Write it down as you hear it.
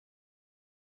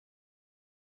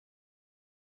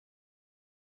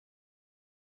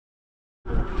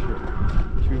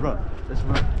run. Let's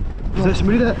run. Is there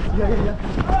somebody there?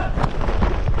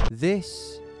 Yeah.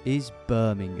 This is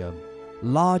Birmingham,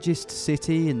 largest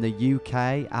city in the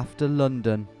UK after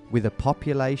London, with a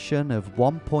population of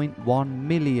 1.1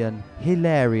 million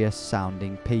hilarious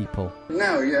sounding people.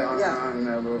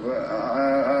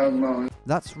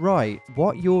 That's right,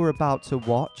 what you're about to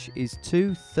watch is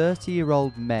two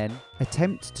 30-year-old men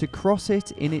attempt to cross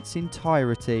it in its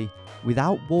entirety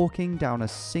without walking down a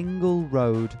single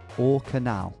road or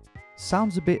canal.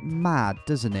 Sounds a bit mad,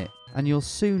 doesn't it? And you'll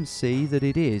soon see that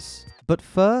it is. But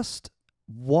first,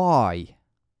 why?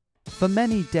 For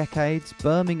many decades,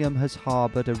 Birmingham has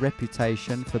harboured a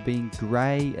reputation for being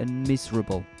grey and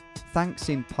miserable, thanks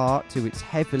in part to its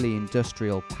heavily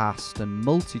industrial past and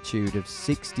multitude of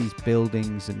 60s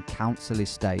buildings and council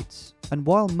estates. And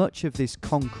while much of this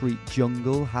concrete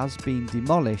jungle has been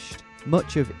demolished,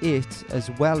 much of it, as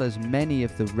well as many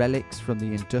of the relics from the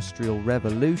Industrial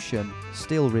Revolution,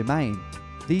 still remain.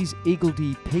 These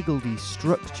higgledy-piggledy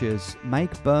structures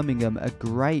make Birmingham a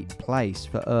great place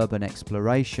for urban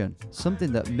exploration,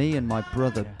 something that me and my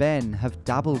brother Ben have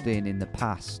dabbled in the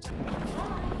past.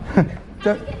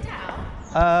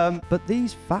 But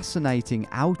these fascinating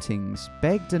outings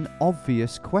begged an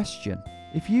obvious question.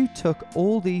 If you took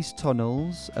all these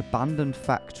tunnels, abandoned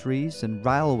factories and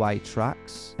railway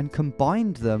tracks and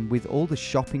combined them with all the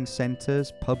shopping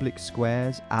centres, public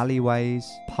squares,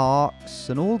 alleyways, parks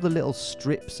and all the little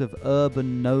strips of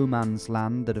urban no man's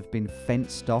land that have been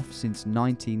fenced off since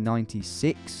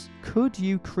 1996, could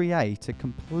you create a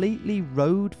completely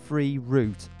road-free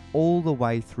route all the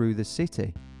way through the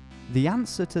city? The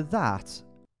answer to that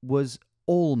was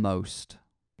almost.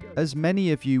 As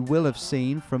many of you will have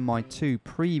seen from my two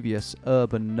previous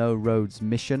Urban No Roads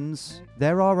missions,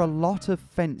 there are a lot of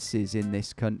fences in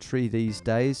this country these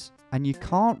days, and you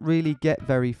can't really get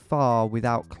very far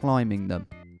without climbing them.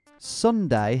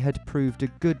 Sunday had proved a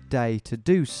good day to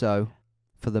do so,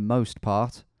 for the most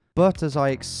part, but as I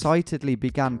excitedly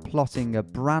began plotting a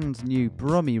brand new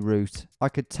Brummie route, I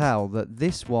could tell that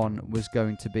this one was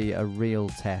going to be a real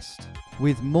test.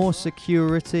 With more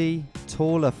security,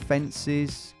 taller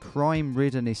fences,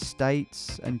 crime-ridden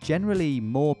estates, and generally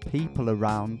more people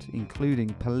around,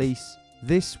 including police,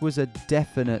 this was a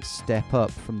definite step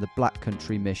up from the Black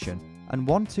Country mission. And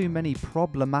one too many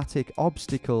problematic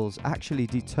obstacles actually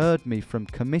deterred me from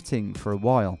committing for a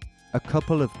while. A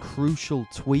couple of crucial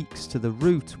tweaks to the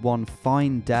route one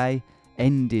fine day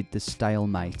ended the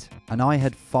stalemate, and I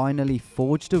had finally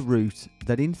forged a route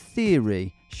that in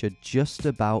theory should just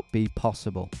about be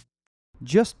possible.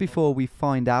 Just before we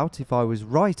find out if I was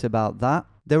right about that,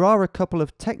 there are a couple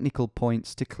of technical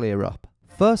points to clear up.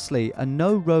 Firstly, a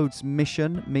no roads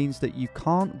mission means that you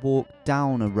can't walk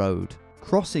down a road.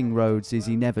 Crossing roads is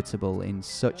inevitable in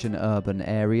such an urban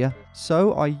area,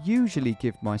 so I usually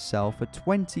give myself a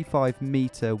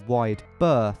 25-metre wide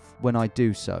berth when I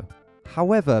do so.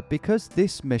 However, because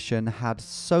this mission had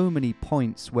so many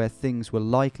points where things were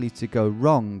likely to go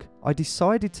wrong, I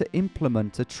decided to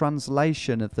implement a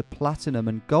translation of the platinum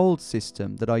and gold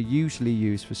system that I usually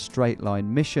use for straight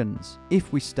line missions.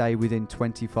 If we stay within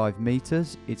 25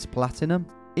 metres, it's platinum.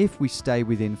 If we stay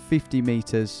within 50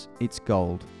 metres, it's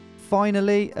gold.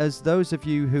 Finally, as those of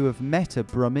you who have met a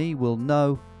Brummie will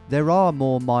know, there are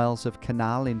more miles of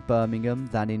canal in Birmingham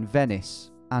than in Venice,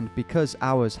 and because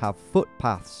ours have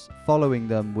footpaths, following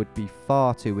them would be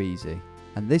far too easy.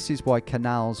 And this is why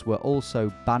canals were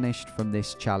also banished from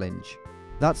this challenge.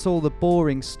 That's all the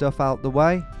boring stuff out the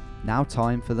way, now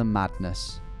time for the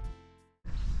madness.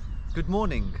 Good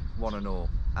morning, one and all,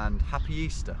 and happy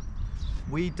Easter.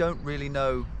 We don't really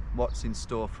know what's in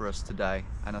store for us today,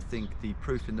 and I think the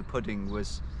proof in the pudding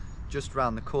was just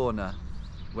round the corner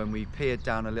when we peered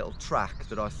down a little track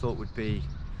that I thought would be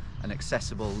an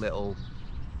accessible little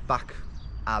back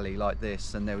alley like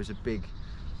this, and there was a big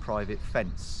private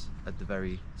fence at the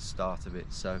very start of it,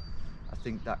 so I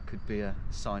think that could be a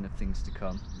sign of things to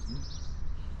come.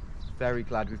 Very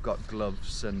glad we've got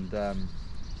gloves and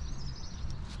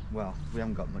well, we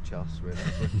haven't got much else really,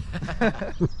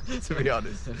 to be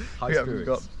honest. We haven't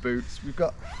got boots. We've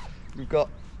got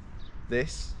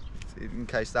this in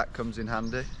case that comes in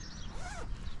handy.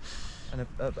 And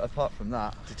apart from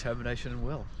that, determination and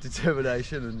will.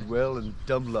 Determination and will and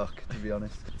dumb luck, to be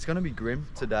honest. It's going to be grim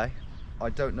today. I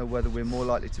don't know whether we're more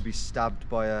likely to be stabbed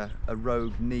by a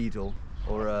rogue needle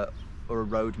or a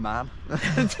road man.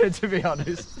 To be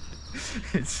honest,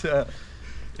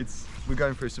 we're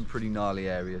going through some pretty gnarly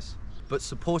areas. But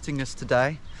supporting us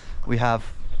today, we have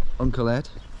Uncle Ed,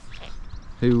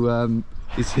 who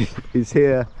is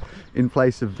here in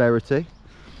place of Verity,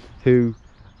 who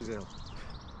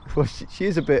Well, she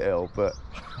is a bit ill, but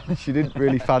she didn't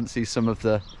really fancy some of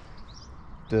the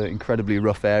incredibly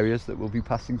rough areas that we'll be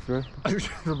passing through.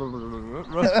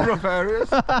 rough areas.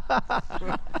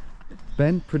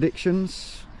 Ben,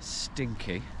 predictions?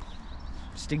 Stinky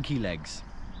legs.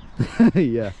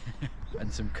 Yeah.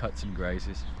 And some cuts and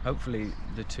grazes. Hopefully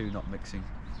the two not mixing.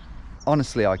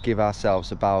 Honestly, I give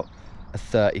ourselves about a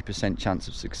 30% chance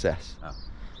of success. Oh.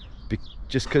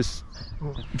 Just because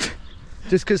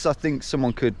I think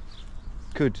someone could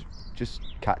just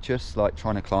catch us, like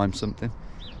trying to climb something.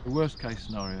 The worst case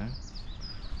scenario,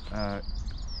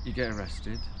 you get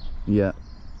arrested. Yeah.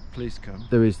 Police come.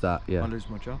 There is that, yeah. I lose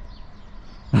my job.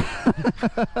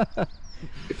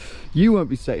 You won't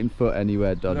be setting foot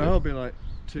anywhere, Dodgy. No, I'll be like,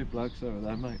 2 blokes over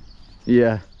there, mate.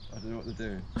 Yeah. I don't know what they're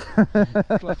doing.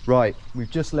 Right, we've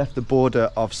just left the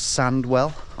border of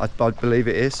Sandwell, I believe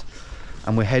it is,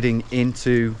 and we're heading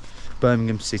into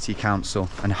Birmingham City Council,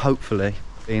 and hopefully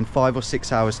in 5 or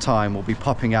 6 hours time we'll be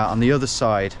popping out on the other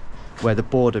side where the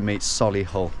border meets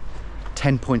Solihull,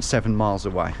 10.7 miles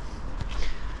away.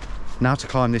 Now to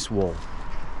climb this wall.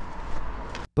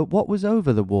 But what was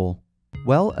over the wall?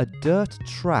 Well, a dirt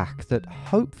track that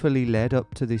hopefully led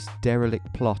up to this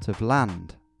derelict plot of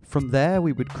land. From there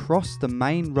we would cross the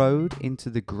main road into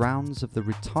the grounds of the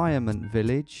retirement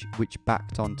village, which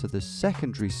backed onto the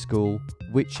secondary school,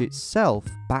 which itself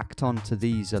backed onto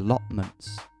these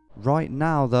allotments. Right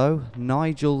now though,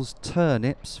 Nigel's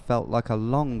turnips felt like a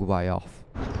long way off.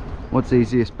 What's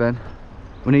easiest, Ben?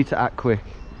 We need to act quick.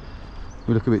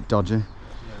 We look a bit dodgy. Yeah.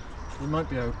 You might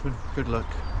be open. Good luck.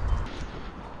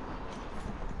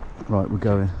 Right, we're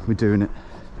going. We're doing it.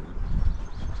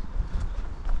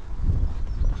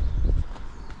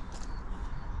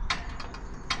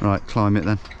 Right, climb it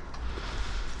then.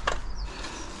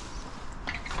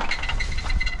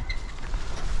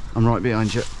 I'm right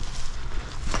behind you.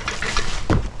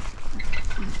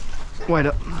 Wait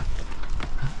up.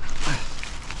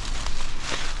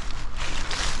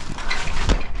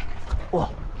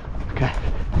 Oh, okay.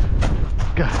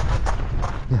 Go.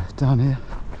 Yeah, down here.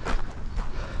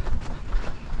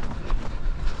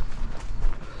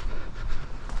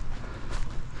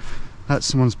 That's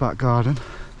someone's back garden.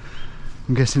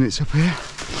 I'm guessing it's up here.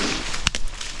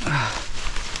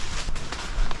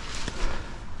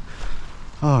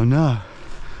 Oh no.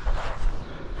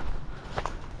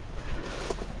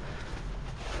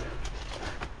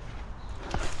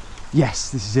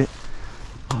 Yes, this is it.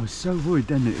 I was so worried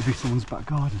then that it would be someone's back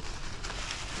garden.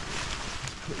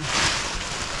 It's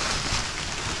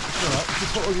alright,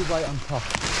 just put all your weight on top.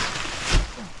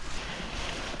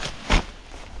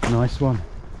 Nice one.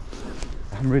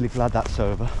 I'm really glad that's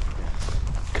over.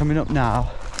 Coming up now,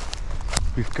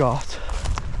 we've got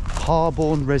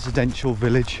Harborne Residential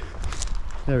Village.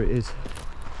 There it is.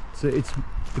 So it's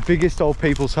the biggest old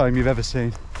people's home you've ever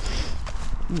seen.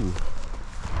 Ooh.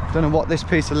 Don't know what this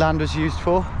piece of land was used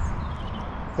for,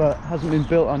 but hasn't been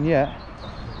built on yet.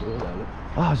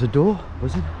 Oh, there's a door,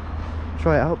 was it?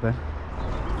 Try it out, Ben.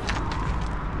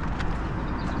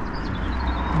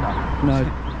 No,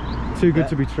 too good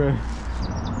to be true.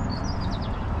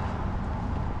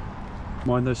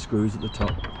 Mind those screws at the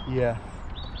top. Yeah,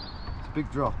 it's a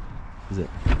big drop. Is it?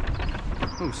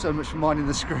 Oh, so much for minding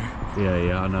the screw.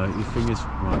 Yeah, I know. Your fingers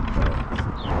right.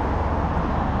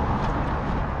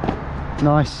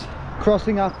 Nice.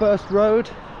 Crossing our first road,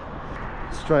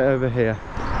 straight over here.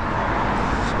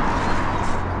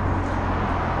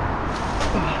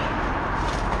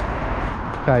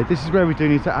 Okay, this is where we do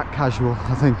need to act casual,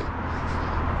 I think.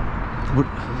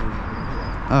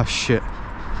 Oh shit,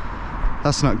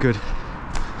 that's not good.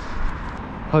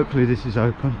 Hopefully this is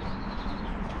open.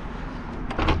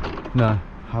 No,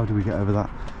 how do we get over that?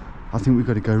 I think we've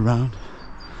got to go round.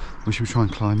 Or should we try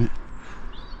and climb it?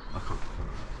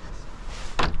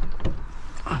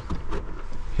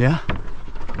 Yeah?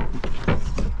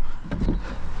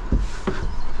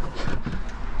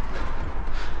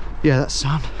 Yeah, that's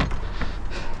sound.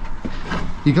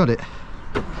 You got it?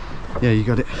 Yeah, you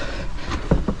got it.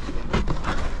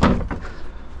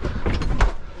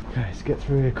 Okay, let's get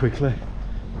through here quickly.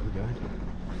 Where are we going?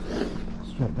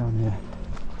 Straight down here.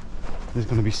 There's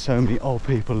going to be so many old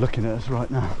people looking at us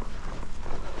right now.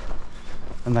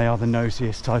 And they are the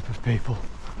nosiest type of people.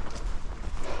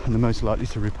 And the most likely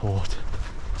to report.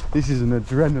 This is an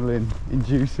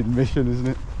adrenaline-inducing mission, isn't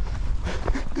it?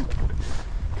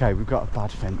 Okay, we've got a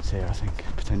bad fence here, I think,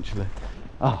 potentially.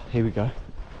 Oh, here we go.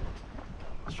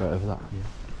 Straight over that. Yeah.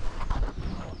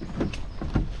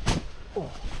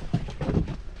 Oh.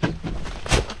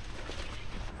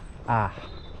 Ah.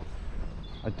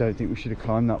 I don't think we should have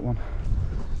climbed that one.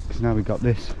 Because now we've got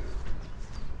this.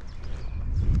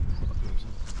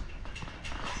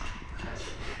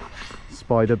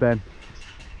 spider, Ben.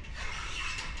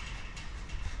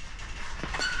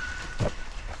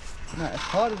 No, it's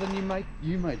harder than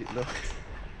you made it look.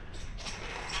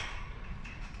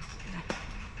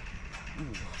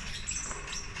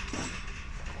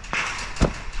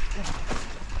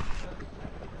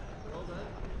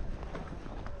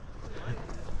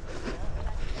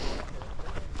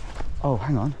 Oh,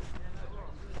 hang on.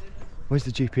 Where's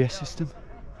the GPS system?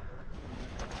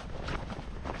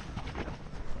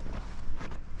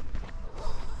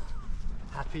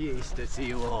 Happy Easter to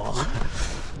you all.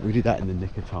 We did that in the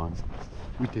nick of time.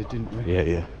 We did, didn't we? Yeah,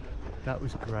 yeah. That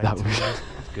was great. That was That's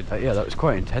good. Yeah, that was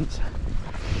quite intense.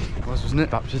 it was, wasn't it?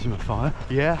 Baptism of fire.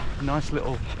 Yeah, nice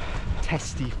little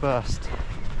testy first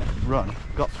run.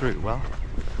 Got through it well.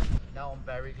 Now I'm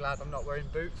very glad I'm not wearing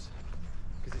boots,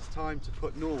 because it's time to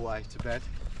put Norway to bed.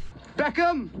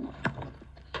 Beckham!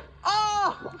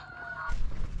 Oh!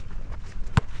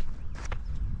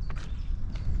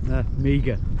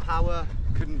 Meagre. Power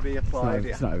couldn't be applied.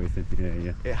 It's not everything.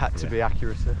 Yeah, yeah. It had to be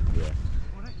accuracy. Yeah.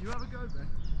 Why don't you have a go, Ben?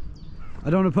 I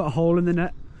don't want to put a hole in the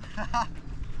net.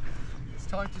 It's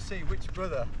time to see which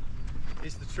brother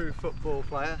is the true football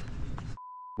player.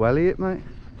 Welly it, mate.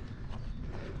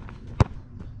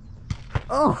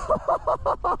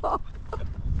 Oh!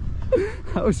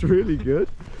 That was really good.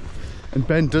 And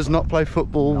Ben does not play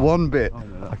football one bit. Oh,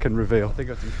 no. I can reveal. I think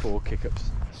I did 4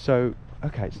 kick-ups. So,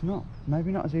 okay, it's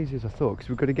maybe not as easy as I thought, because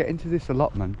we've got to get into this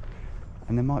allotment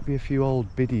and there might be a few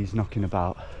old biddies knocking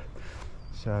about.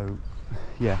 So,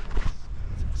 yeah,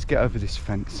 let's get over this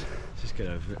fence. Just get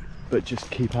over it. But just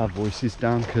keep our voices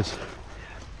down, because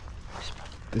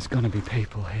there's going to be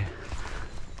people here.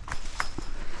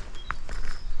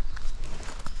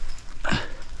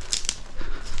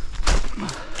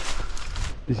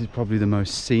 This is probably the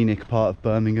most scenic part of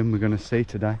Birmingham we're going to see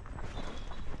today,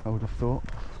 I would have thought.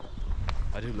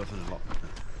 I do love them a lot.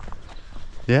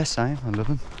 Yeah, same, I love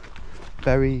them.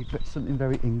 Something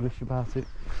very English about it.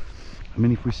 I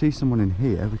mean, if we see someone in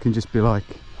here, we can just be like,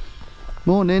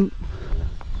 morning.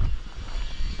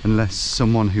 Unless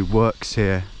someone who works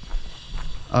here,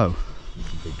 There's a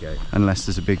big gate. unless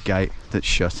there's a big gate that's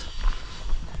shut.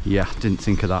 Yeah, didn't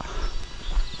think of that.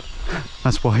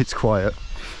 That's why it's quiet.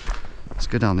 Let's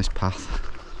go down this path.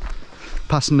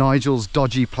 Past Nigel's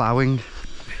dodgy ploughing.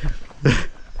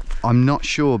 I'm not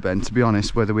sure, Ben, to be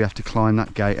honest, whether we have to climb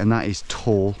that gate, and that is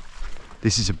tall.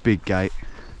 This is a big gate.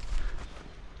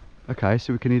 Okay,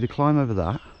 so we can either climb over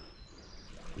that.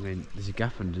 I mean, there's a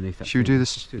gap underneath that. Should we do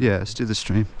this? Yeah, let's do the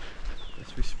stream.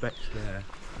 Let's respect their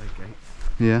gate.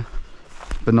 Yeah,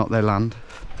 but not their land.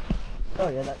 Oh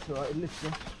yeah, that's alright.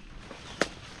 Listen.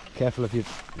 Careful of your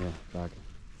bag.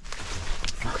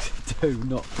 Do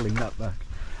not fling that back.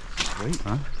 Sweet,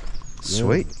 man.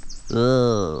 Sweet.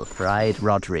 Oh, fried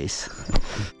Rodris.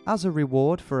 As a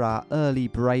reward for our early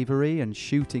bravery and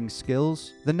shooting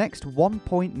skills, the next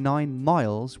 1.9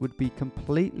 miles would be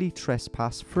completely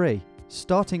trespass free,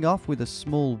 starting off with a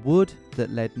small wood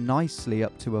that led nicely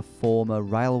up to a former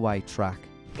railway track.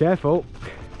 Careful.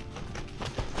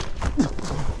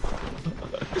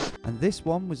 And this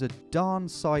one was a darn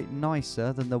sight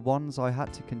nicer than the ones I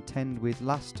had to contend with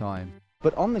last time.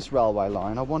 But on this railway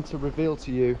line, I want to reveal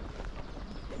to you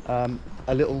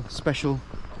a little special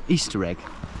Easter egg,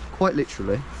 quite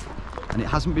literally, and it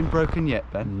hasn't been broken yet,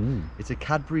 Ben. It's a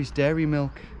Cadbury's Dairy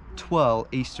Milk Twirl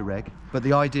Easter egg, but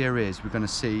the idea is we're going to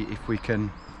see if we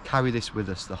can carry this with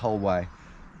us the whole way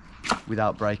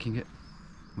without breaking it.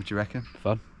 What do you reckon?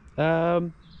 Fun.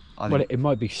 I Well, think, it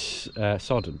might be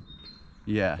sodden.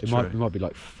 yeah, It true. might be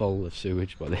like full of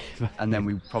sewage by the And then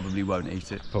we probably won't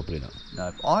eat it. probably not.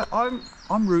 No,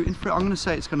 I'm rooting for it. I'm going to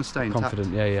say it's going to stay intact.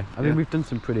 Confident, yeah. I mean, we've done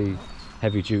some pretty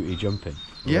heavy duty jumping.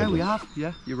 Yeah, already. we have.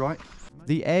 Yeah, you're right.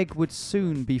 The egg would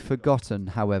soon be forgotten,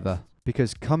 however,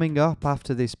 because coming up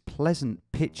after this pleasant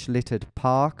pitch-littered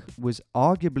park was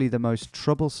arguably the most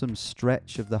troublesome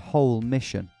stretch of the whole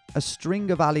mission. A string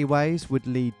of alleyways would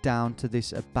lead down to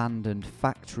this abandoned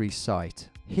factory site.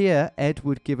 Here, Ed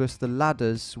would give us the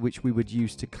ladders which we would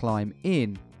use to climb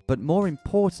in, but more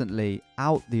importantly,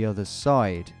 out the other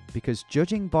side, because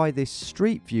judging by this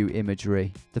street view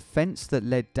imagery, the fence that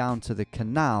led down to the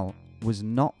canal was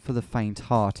not for the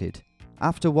faint-hearted.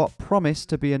 After what promised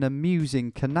to be an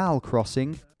amusing canal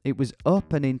crossing, it was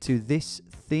up and into this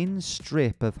thin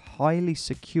strip of highly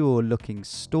secure-looking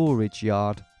storage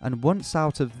yard, and once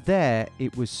out of there,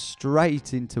 it was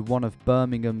straight into one of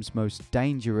Birmingham's most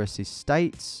dangerous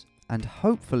estates, and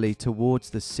hopefully towards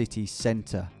the city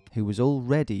centre, who was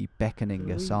already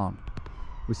beckoning us on.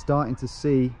 We're starting to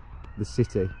see the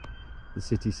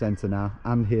city centre now,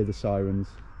 and hear the sirens.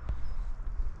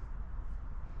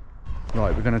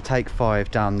 Right, we're going to take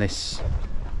 5 down this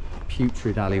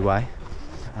putrid alleyway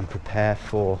and prepare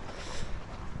for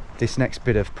this next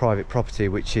bit of private property,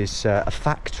 which is a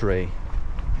factory.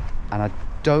 And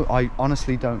I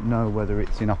honestly don't know whether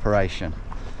it's in operation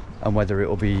and whether it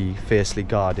will be fiercely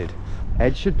guarded.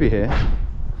 Ed should be here.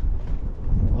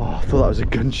 Oh, I thought that was a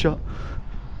gunshot.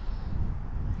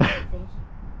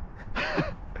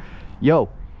 Yo,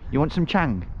 you want some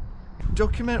Chang?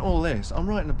 Document all this. I'm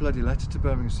writing a bloody letter to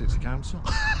Birmingham City Council.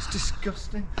 It's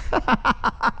disgusting.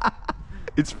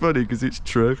 It's funny because it's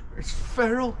true. It's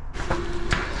feral.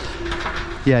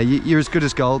 Yeah, you're as good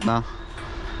as gold now.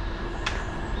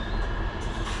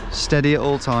 Steady at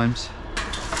all times.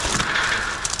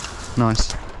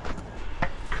 Nice.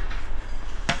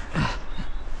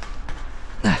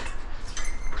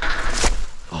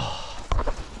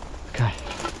 Okay.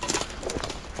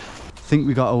 Think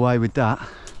we got away with that.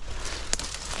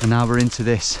 And now we're into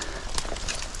this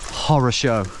horror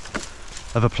show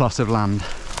of a plot of land. So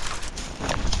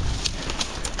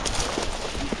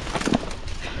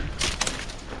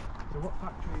what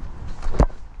factory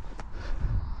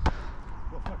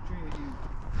are you?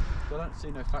 I don't see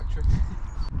no factory.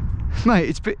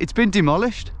 Mate, it's been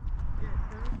demolished.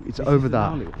 It's over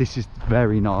that. This is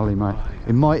very gnarly, mate.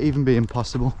 It might even be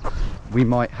impossible. We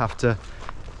might have to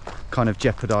kind of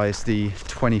jeopardise the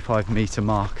 25-metre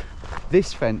mark.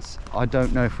 This fence, I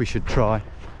don't know if we should try.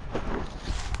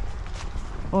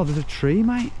 Oh, there's a tree,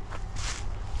 mate.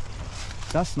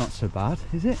 That's not so bad,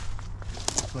 is it?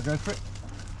 Shall I go for it?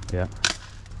 Yeah.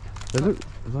 They look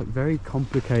like very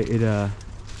complicated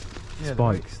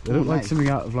spikes. They look like something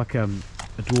out of like a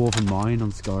dwarven mine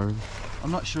on Skyrim.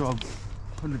 I'm not sure I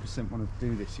 100% want to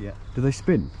do this yet. Do they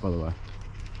spin, by the way?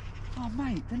 Oh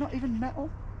mate, they're not even metal.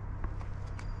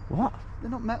 What?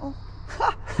 They're not metal.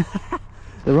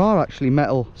 There are actually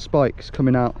metal spikes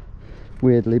coming out,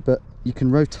 weirdly, but you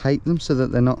can rotate them so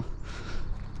that they're not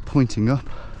pointing up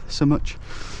so much.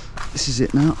 This is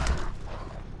it now.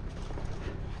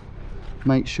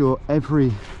 Make sure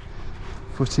every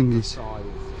footing is...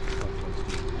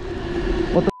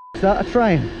 What the f is that, a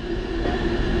train?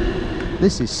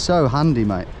 This is so handy,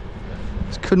 mate.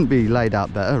 This couldn't be laid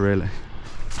out better, really.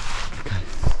 Okay.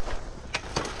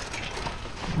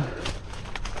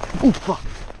 Oh, fuck.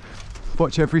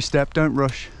 Watch every step, don't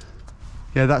rush.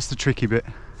 Yeah, that's the tricky bit.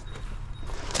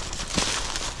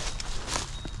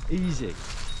 Easy.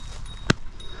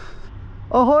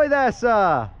 Ahoy there,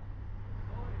 sir!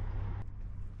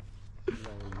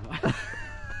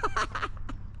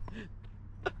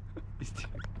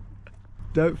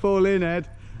 Don't fall in, Ed.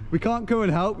 We can't come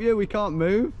and help you, we can't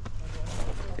move.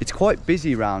 It's quite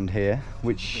busy round here,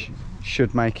 which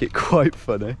should make it quite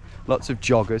funny. Lots of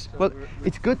joggers. Well,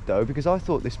 it's good though, because I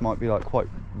thought this might be like quite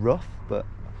rough, but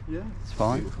Yeah, it's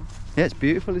fine. Yeah, it's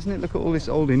beautiful, isn't it? Look at all this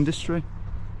old industry.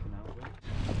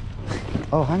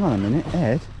 Oh, hang on a minute,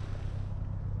 Ed.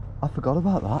 I forgot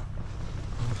about that.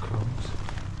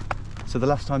 So the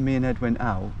last time me and Ed went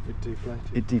out,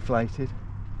 it deflated.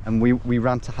 And we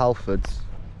ran to Halford's,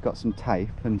 got some tape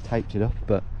and taped it up,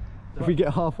 but if we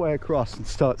get halfway across and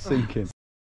start sinking.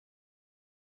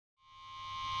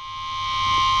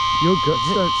 Your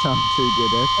guts don't sound too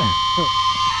good, Ed.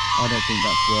 I don't think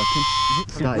that's working.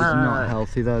 That is not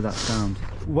healthy though, that sound.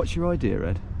 What's your idea,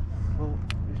 Ed? Well,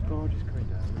 this barge is coming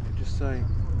down. We could just say,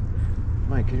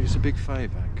 mate, can you do us a big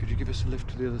favour? Could you give us a lift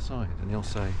to the other side? And he'll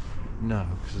say, no,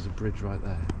 because there's a bridge right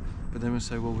there. But then we'll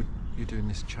say, well, you're doing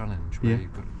this challenge, Yeah.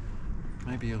 but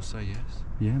maybe he'll say yes.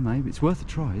 Yeah, maybe. It's worth a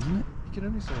try, isn't it? You can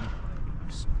only say,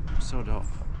 sod off.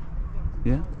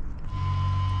 Yeah.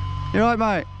 You're right,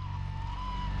 mate.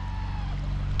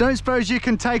 Don't suppose you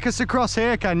can take us across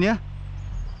here, can you?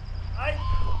 Hey?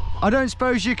 I don't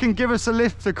suppose you can give us a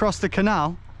lift across the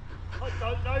canal? I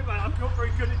don't know, mate. I'm not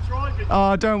very good at driving.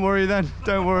 Oh, don't worry then.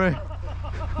 Don't worry.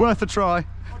 Worth a try. I'd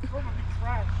probably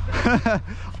crash.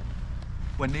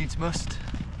 When needs must,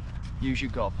 use your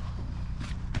gob.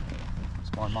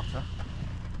 That's my motto.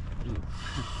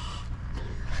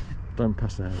 Don't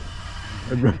pass out.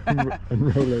 And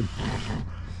roll in.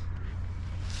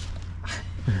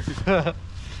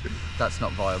 That's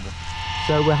not viable.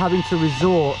 So we're having to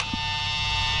resort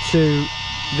to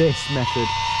this method. 3,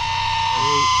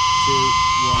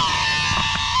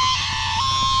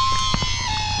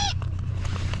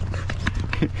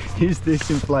 2, 1. Is this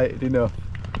inflated enough?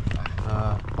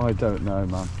 I don't know,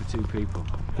 man. For 2 people.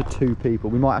 For 2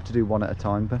 people. We might have to do one at a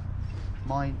time, but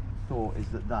my thought is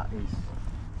that that is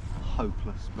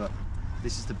hopeless, but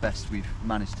this is the best we've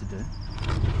managed to do.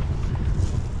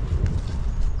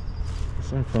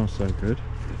 So far, so good.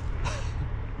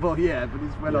 Well, yeah, but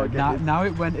it's when I get now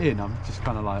it went in. I'm just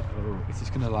kind of like, oh, it's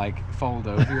just gonna like fold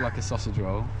over like a sausage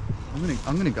roll.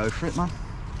 I'm gonna go for it, man.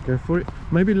 Go for it.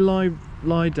 Maybe lie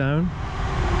down.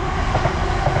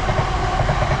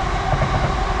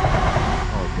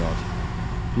 Oh god.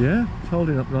 Yeah, it's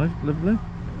holding up nice, lovely.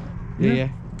 Yeah.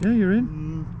 Yeah, you're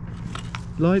in.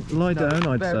 Lie down,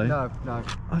 I'd say. No.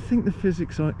 I think the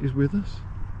physics is with us.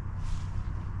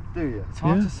 Do you? It's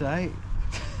hard Yeah. to say.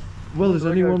 Well, there's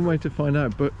only one way to find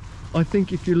out, but I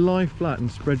think if you lie flat and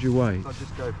spread your weight. I'll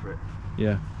just go for it.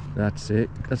 Yeah, that's it.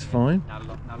 That's fine. Now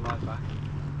lie back.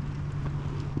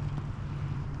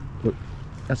 Look,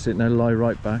 that's it. Now lie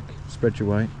right back. Spread your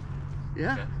weight.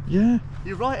 Yeah. Okay. Yeah.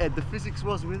 You're right, Ed. The physics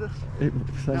was with us. Thank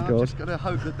Now God. I've just got to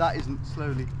hope that that isn't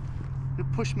slowly.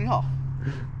 It'll push me off.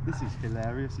 This is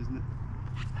hilarious, isn't it?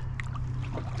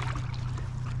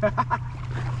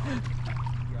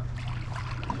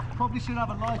 Probably should have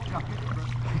a life jacket.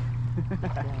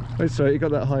 Oh, sorry, you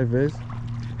got that high vis. Do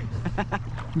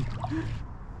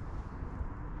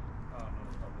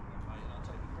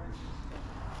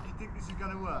you think this is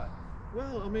going to work?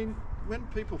 Well, I mean, when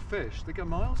people fish, they go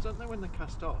miles, don't they, when they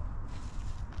cast off?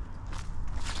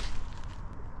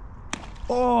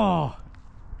 Oh.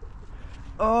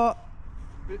 Oh.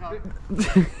 Bit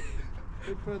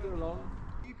further along.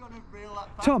 You got to reel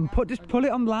that back. Tom, just pull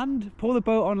it on land. Pull the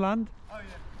boat on land. Oh yeah.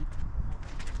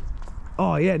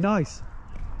 Oh yeah, nice.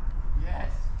 Yes.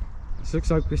 This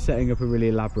looks like we're setting up a really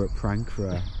elaborate prank for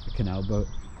a canal boat.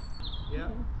 Yeah.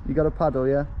 You got a paddle,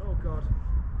 yeah? Oh God.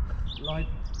 Lie.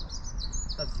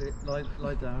 That's it.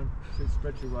 Lie down. So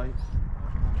spread your weight.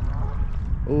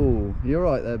 Oh, you're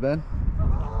right there, Ben.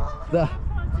 There.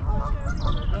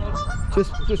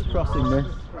 Just crossing this.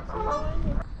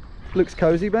 Looks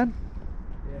cosy, Ben.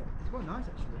 Yeah. It's quite nice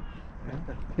actually.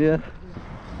 Yeah.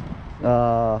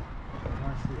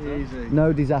 Easy.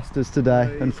 No disasters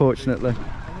today, unfortunately.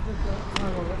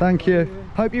 Thank you.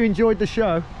 Hope you enjoyed the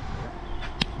show.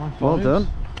 Well done.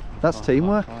 That's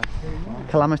teamwork.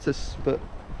 Calamitous but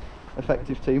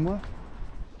effective teamwork.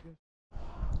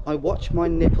 I watch my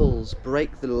nipples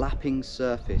break the lapping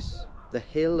surface, the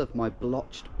hill of my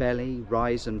blotched belly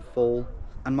rise and fall,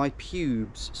 and my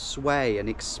pubes sway and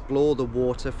explore the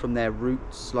water from their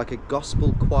roots like a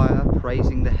gospel choir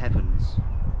praising the heavens.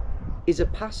 Is a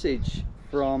passage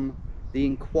from the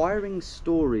Inquiring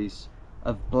Stories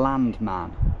of Bland Man,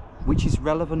 which is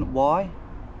relevant why?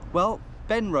 Well,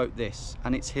 Ben wrote this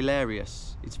and it's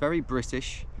hilarious. It's very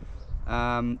British.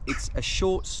 It's a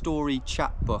short story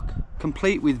chapbook,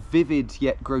 complete with vivid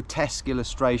yet grotesque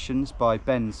illustrations by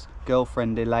Ben's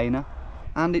girlfriend Elena,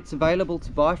 and it's available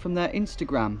to buy from their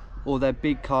Instagram or their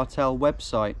Big Cartel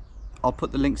website. I'll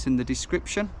put the links in the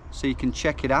description so you can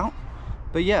check it out.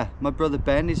 But yeah, my brother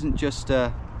Ben isn't just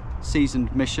a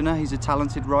seasoned missioner, he's a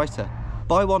talented writer.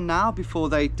 Buy one now before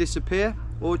they disappear,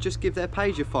 or just give their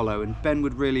page a follow and Ben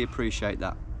would really appreciate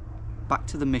that. Back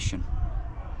to the mission.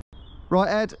 Right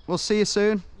Ed, we'll see you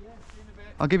soon.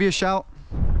 I'll give you a shout.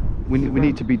 We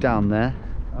need to be down there.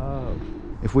 Oh.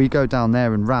 If we go down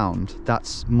there and round,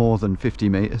 that's more than 50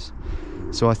 metres.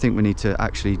 So I think we need to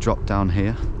actually drop down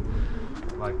here.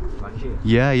 Like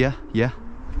here? Yeah.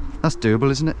 That's doable,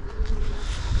 isn't it?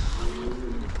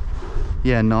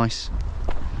 Yeah, nice.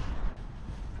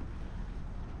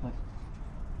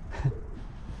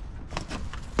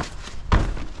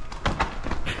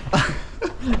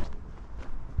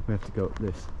 We have to go up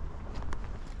this.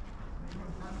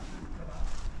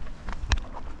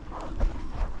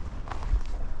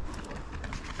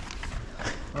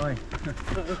 Hi.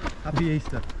 Happy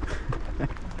Easter.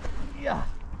 Yeah.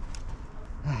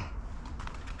 I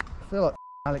feel like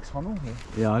Alex Honnold here.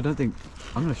 Yeah, I don't think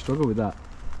I'm going to struggle with that.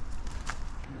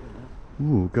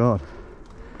 Oh God.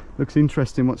 Looks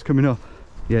interesting what's coming up.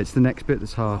 Yeah, it's the next bit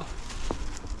that's hard.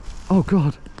 Oh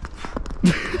God.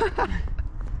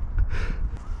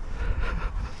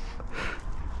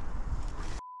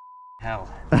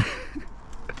 Hell.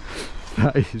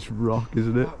 That is rock,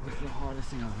 isn't it? That was the hardest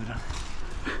thing I've ever done.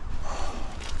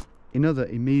 In other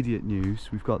immediate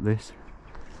news, we've got this.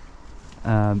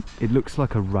 It looks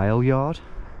like a rail yard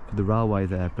for the railway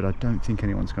there, but I don't think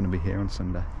anyone's going to be here on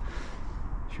Sunday.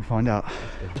 Should we find out?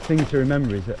 The thing to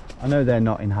remember is that I know they're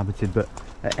not inhabited, but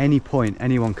at any point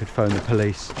anyone could phone the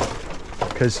police,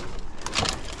 because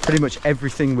pretty much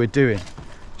everything we're doing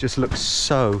just looks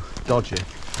so dodgy.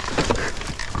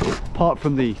 Apart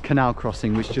from the canal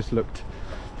crossing, which just looked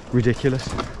ridiculous.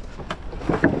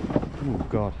 Oh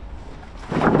God.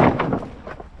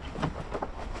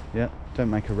 Yeah, don't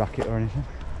make a racket or anything.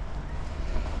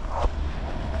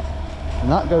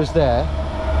 And that goes there,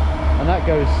 and that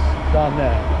goes down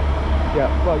there.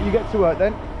 Yeah, well, you get to work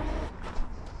then.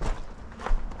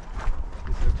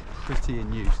 pretty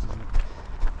in use, doesn't it?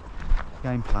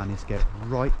 Game plan is get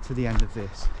right to the end of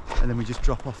this, and then we just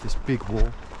drop off this big wall.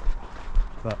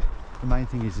 But the main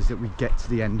thing is that we get to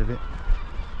the end of it.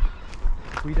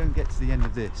 If we don't get to the end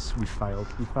of this, we failed.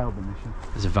 We failed the mission.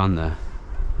 There's a van there.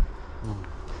 Oh.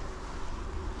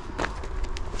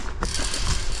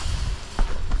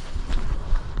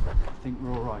 I think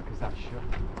we're all right because that's shut.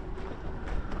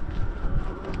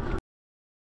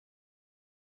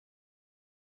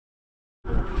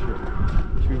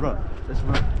 Should we run? Let's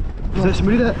run. Is there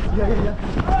somebody there? Yeah.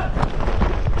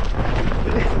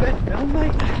 Film,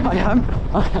 mate. I am.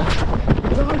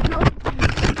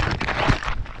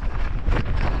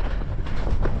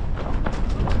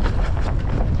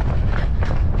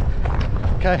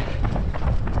 Okay.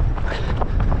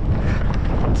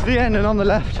 To the end and on the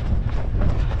left.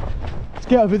 Let's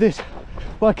get over this.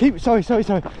 Well, sorry,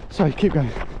 keep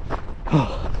going.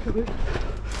 Oh.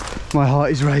 My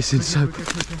heart is racing so.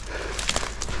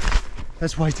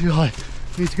 That's way too high.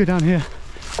 We need to go down here.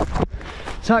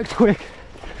 Tact quick.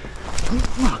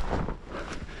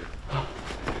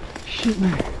 Shit,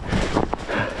 man.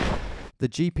 The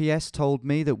GPS told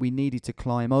me that we needed to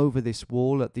climb over this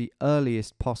wall at the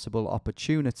earliest possible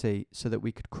opportunity so that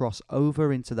we could cross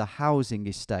over into the housing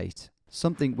estate,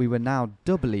 something we were now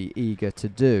doubly eager to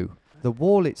do. The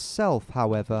wall itself,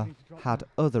 however, had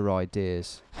other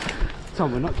ideas.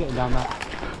 Tom, we're not getting down that.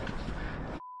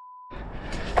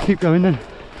 Keep going then.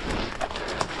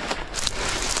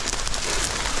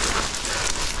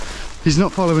 He's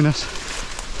not following us.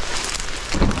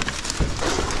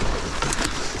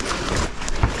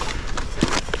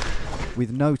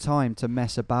 With no time to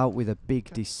mess about with a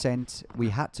big descent, we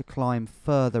had to climb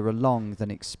further along than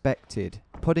expected,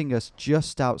 putting us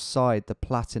just outside the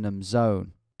platinum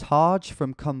zone. Taj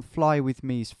from Come Fly With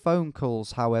Me's phone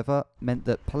calls, however, meant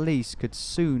that police could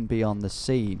soon be on the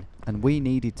scene, and we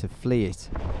needed to flee it.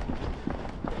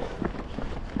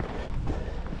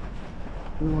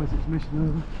 Otherwise it's mission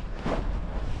over.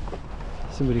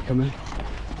 Somebody coming.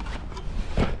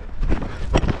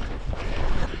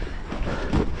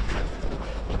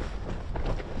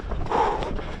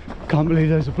 Can't believe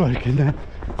there's a bloke in there.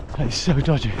 That is so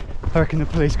dodgy. I reckon the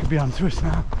police could be onto us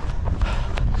now.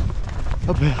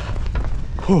 Up here.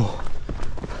 Oh.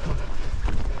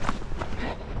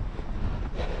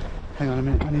 Hang on a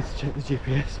minute, I need to check the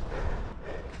GPS.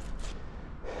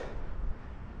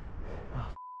 Oh,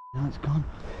 now it's gone.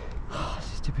 Oh,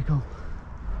 this is typical.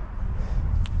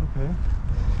 Up here.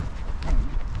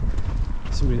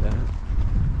 Somebody there.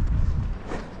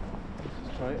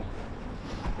 Let's try it.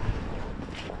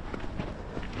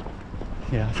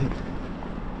 Yeah, I think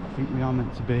we are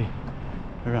meant to be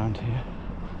around here.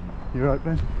 You right,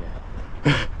 Ben?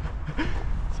 Yeah.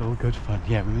 It's all good fun.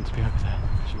 Yeah, we're meant to be over there.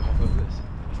 Should we hop over this?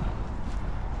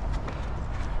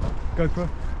 GoPro.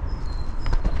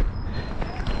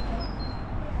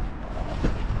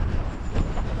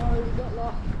 Oh, we got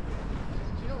lost.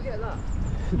 Did you not get that?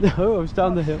 No, I was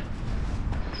down the hill.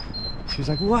 She was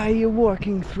like, why are you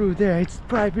walking through there? It's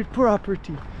private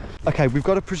property. Okay, we've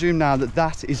got to presume now that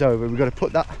that is over. We've got to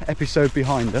put that episode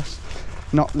behind us,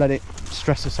 not let it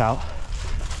stress us out,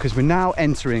 because we're now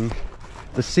entering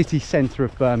the city centre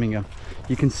of Birmingham.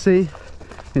 You can see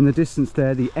in the distance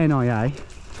there the NIA,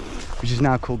 which is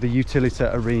now called the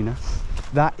Utilita Arena.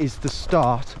 That is the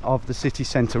start of the city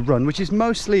centre run, which is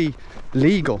mostly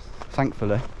legal,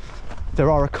 thankfully. There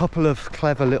are a couple of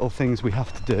clever little things we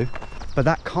have to do, but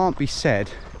that can't be said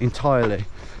entirely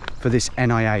for this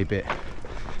NIA bit.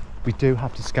 We do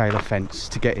have to scale a fence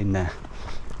to get in there,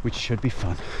 which should be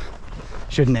fun,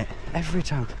 shouldn't it? Every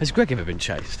time. Has Greg ever been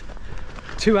chased?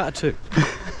 2 out of 2.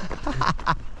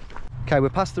 Okay, we're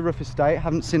past the rough estate.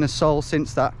 Haven't seen a soul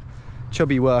since that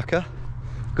chubby worker.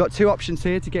 Got 2 options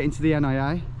here to get into the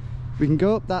NIA. We can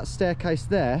go up that staircase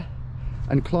there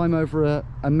and climb over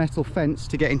a metal fence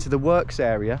to get into the works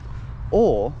area,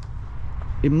 or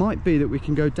it might be that we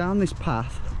can go down this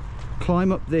path,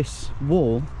 climb up this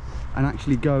wall and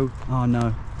actually go. Oh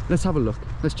no, let's have a look,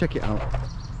 let's check it out.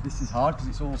 This is hard because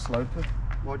it's all slopey.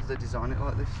 Why did they design it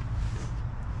like this?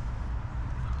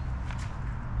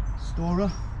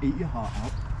 Storer, eat your heart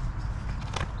out.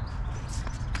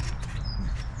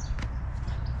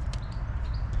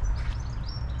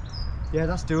 Yeah,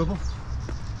 that's doable.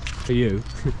 For you.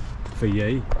 For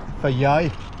ye. For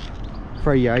ye.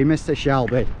 For ye, Mr.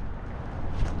 Shelby.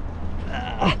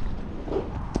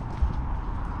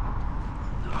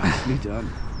 Nicely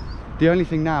done. The only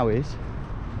thing now is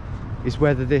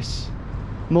whether this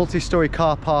multi-storey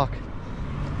car park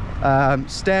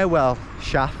stairwell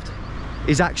shaft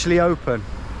is actually open.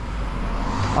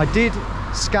 I did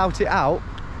scout it out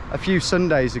a few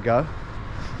Sundays ago,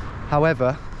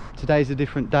 However, today's a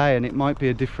different day and it might be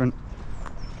a different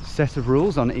set of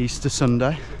rules on Easter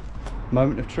Sunday.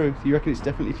 Moment of truth. You reckon it's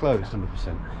definitely closed?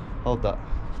 100%. Hold that.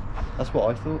 That's what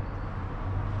I thought.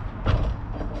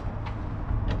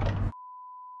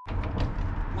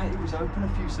 Mate, it was open a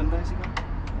few Sundays ago.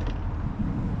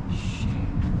 Shit.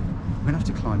 We're gonna have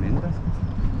to climb in then.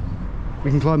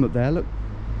 We can climb up there, look.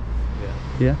 Yeah.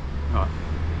 Yeah? Right.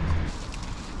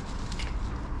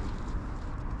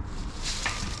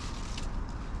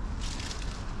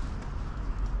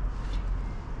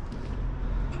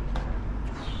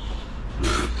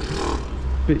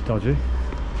 Bit dodgy.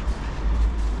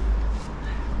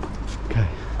 Okay.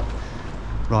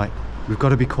 Right, we've got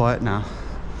to be quiet now.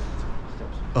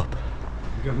 Up.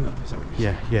 We're going up, is that what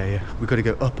you Yeah. We've got to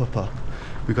go up.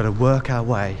 We've got to work our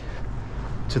way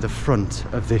to the front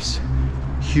of this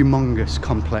humongous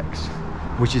complex,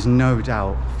 which is no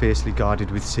doubt fiercely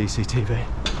guarded with CCTV.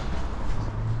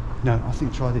 No, I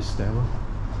think try this stairwell.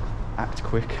 Act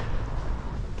quick.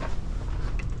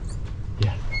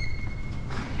 Yeah.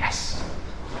 Yes.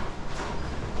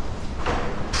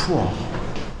 Whoa.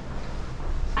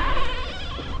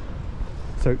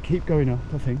 So keep going up,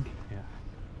 I think. Yeah.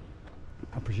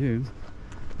 I presume,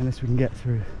 unless we can get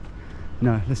through.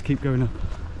 No, let's keep going up.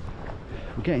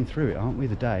 We're getting through it, aren't we,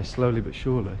 the day, slowly but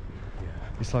surely. Yeah.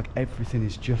 It's like everything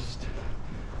is just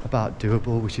about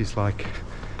doable, which is like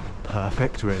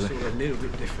perfect, really. It's all a little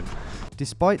bit different.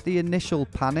 Despite the initial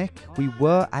panic, we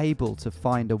were able to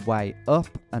find a way up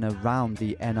and around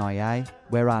the NIA,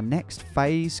 where our next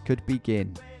phase could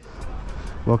begin.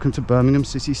 Welcome to Birmingham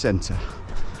city centre.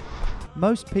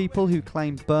 Most people who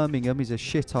claim Birmingham is a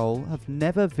shithole have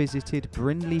never visited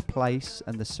Brindley Place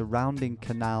and the surrounding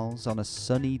canals on a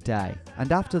sunny day.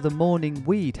 And after the morning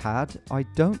we'd had, I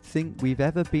don't think we've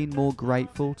ever been more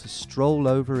grateful to stroll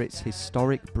over its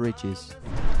historic bridges.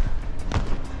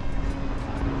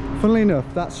 Funnily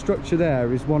enough, that structure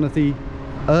there is one of the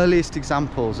earliest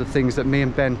examples of things that me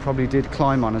and Ben probably did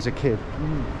climb on as a kid,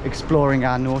 exploring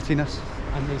our naughtiness.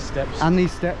 And these steps. And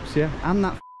these steps, yeah. And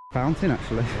that fountain,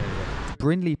 actually.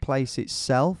 Brindley Place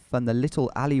itself and the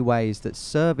little alleyways that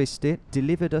serviced it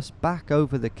delivered us back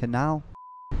over the canal.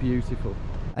 Beautiful.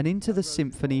 And into the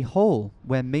Symphony Hall,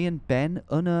 where me and Ben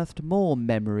unearthed more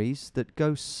memories that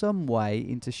go some way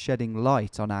into shedding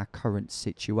light on our current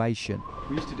situation.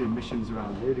 We used to do missions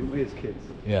around here, didn't we, as kids?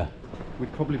 Yeah.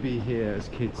 We'd probably be here as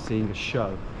kids seeing a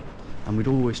show, and we'd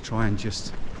always try and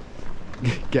just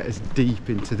get us deep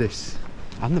into this.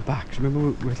 And the back.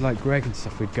 Remember with like Greg and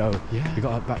stuff, we'd go. Yeah. We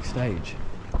got up backstage.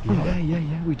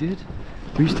 Yeah, we did.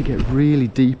 We used to get really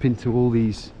deep into all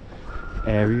these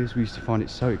areas. We used to find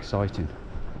it so exciting.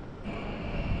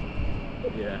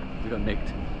 Yeah, we got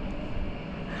nicked.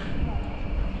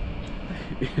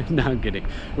 No, I'm kidding.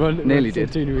 Nearly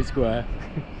did. Centenary Square.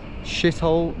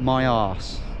 Shithole my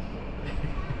arse.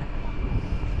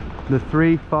 The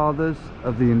three fathers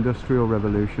of the Industrial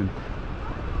Revolution.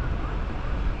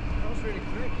 That was really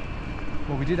quick.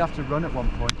 Well, we did have to run at one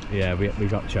point. Yeah, we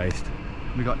got chased.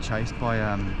 We got chased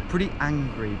by pretty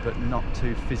angry but not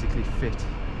too physically fit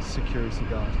security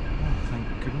guard. Oh, thank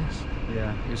goodness.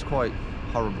 Yeah, it was quite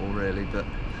horrible really, but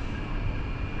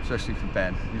especially for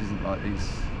Ben, he doesn't like these.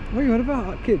 What are you on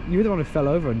about, kid? You were the one who fell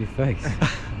over on your face.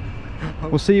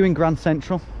 We'll see you in Grand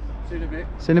Central. See you in a bit.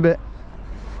 See you in a bit.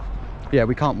 Yeah,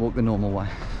 we can't walk the normal way.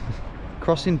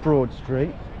 Crossing Broad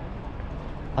Street.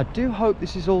 I do hope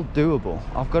this is all doable,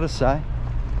 I've got to say.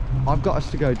 I've got us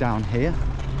to go down here.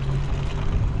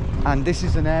 And this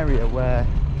is an area where,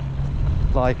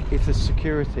 like, if there's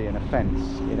security and a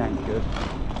fence, it ain't good.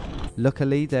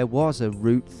 Luckily, there was a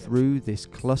route through this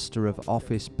cluster of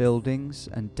office buildings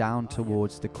and down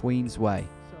towards the Queensway.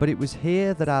 But it was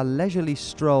here that our leisurely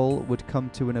stroll would come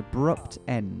to an abrupt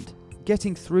end.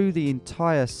 Getting through the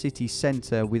entire city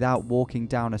centre without walking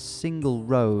down a single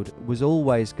road was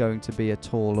always going to be a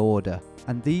tall order.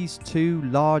 And these two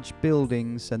large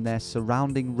buildings and their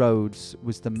surrounding roads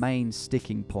was the main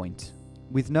sticking point.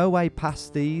 With no way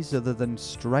past these other than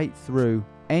straight through,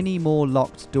 any more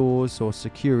locked doors or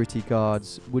security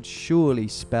guards would surely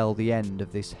spell the end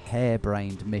of this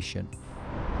harebrained mission.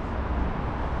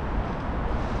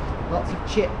 Lots of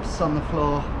chips on the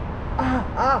floor.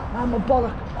 I'm a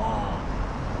bollock. Oh,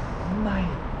 mate.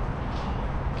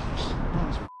 That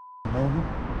was horrible.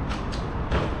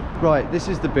 Right, this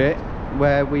is the bit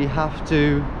where we have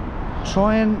to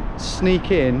try and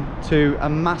sneak in to a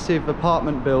massive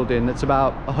apartment building that's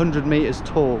about 100 meters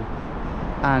tall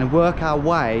and work our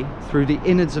way through the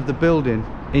innards of the building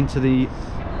into the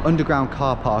underground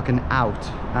car park and out.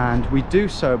 And we do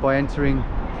so by entering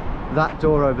that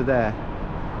door over there.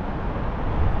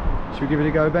 Should we give it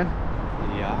a go, Ben?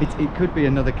 Yeah. It could be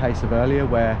another case of earlier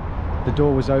where the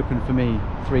door was open for me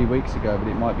 3 weeks ago, but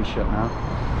it might be shut now.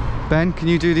 Ben, can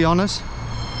you do the honours?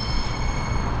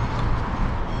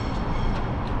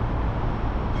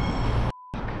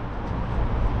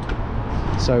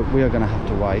 So we are going to have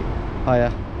to wait.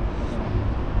 Hiya.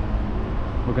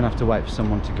 We're going to have to wait for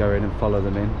someone to go in and follow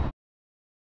them in.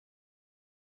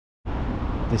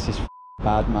 This is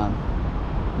bad, man.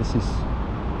 This is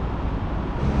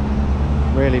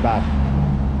really bad.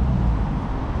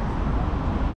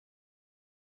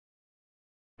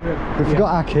 We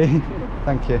forgot our key.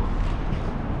 Thank you.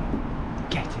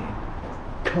 Get in.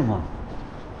 Come on.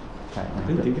 Okay, I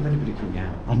didn't think of anybody coming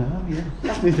out. I know, yeah.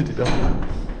 Neither did I.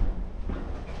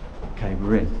 Okay,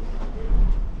 we're in.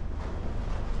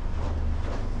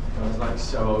 I was like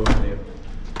so overly. I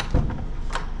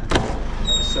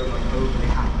was so like overly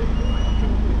happy.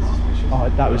 Suspicious. Oh,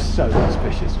 that was so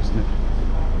suspicious, wasn't it?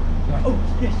 Like, oh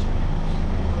yes.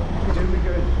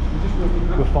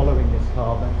 We're following this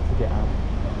car then to get out.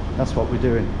 That's what we're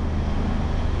doing.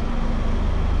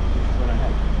 Run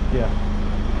ahead. Yeah.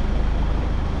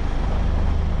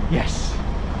 Yes.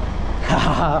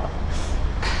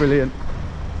 Brilliant.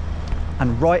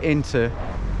 And right into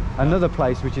another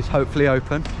place which is hopefully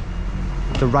open.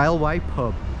 The Railway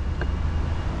Pub.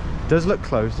 Does look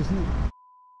closed, doesn't it?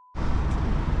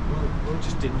 We're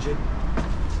just dingy.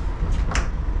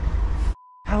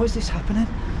 How is this happening?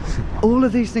 All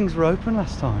of these things were open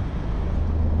last time.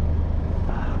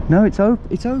 No, it's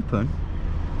open.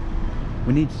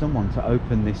 We need someone to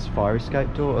open this fire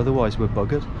escape door, otherwise we're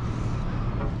buggered.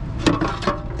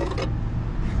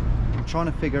 I'm trying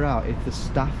to figure out if the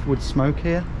staff would smoke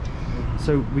here.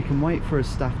 So we can wait for a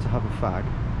staff to have a fag,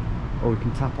 or we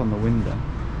can tap on the window,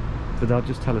 but they'll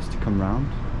just tell us to come round.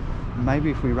 Maybe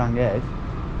if we rang Ed.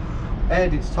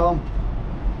 Ed, it's Tom.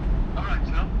 Alright,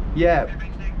 Tom. Yeah.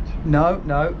 No.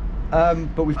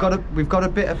 But we've got a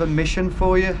bit of a mission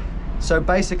for you. So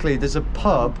basically, there's a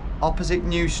pub opposite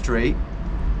New Street,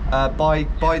 by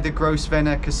the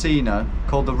Grosvenor Casino,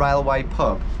 called the Railway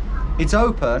Pub. It's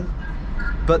open,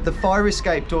 but the fire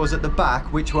escape doors at the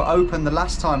back, which were open the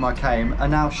last time I came, are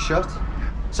now shut.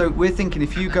 So we're thinking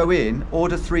if you go in,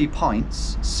 order 3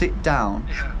 pints, sit down,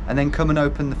 and then come and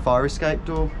open the fire escape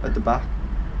door at the back.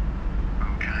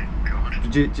 Okay,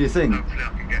 good. Do you think? Hopefully I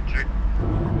can get to it.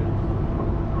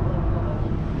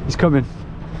 He's coming.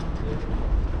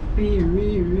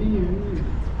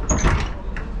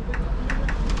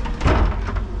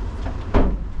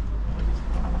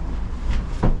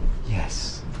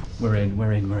 Yes. We're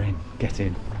in. Get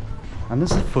in. And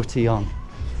there's the footy on.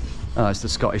 Oh, it's the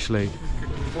Scottish League.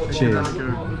 Cheers.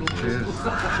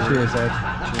 Cheers, Ed.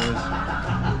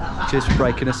 Cheers for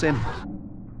breaking us in.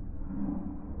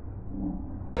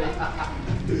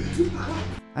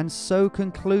 And so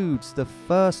concludes the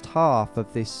first half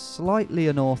of this slightly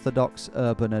unorthodox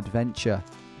urban adventure.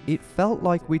 It felt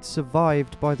like we'd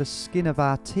survived by the skin of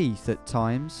our teeth at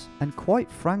times, and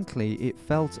quite frankly it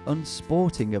felt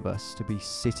unsporting of us to be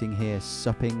sitting here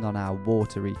supping on our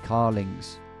watery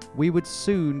carlings. We would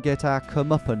soon get our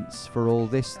comeuppance for all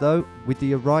this though, with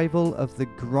the arrival of the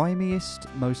grimiest,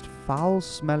 most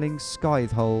foul-smelling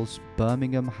scythe holes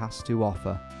Birmingham has to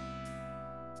offer.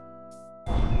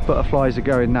 Butterflies are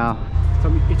going now.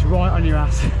 It's right on your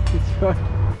ass. It's right.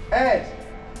 Ed!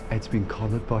 Ed's been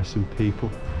collared by some people.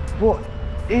 What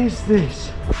is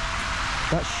this?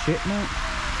 That's shit, mate.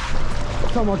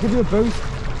 Tom, I'll give you a boost.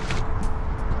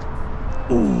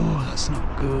 Oh, that's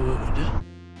not good.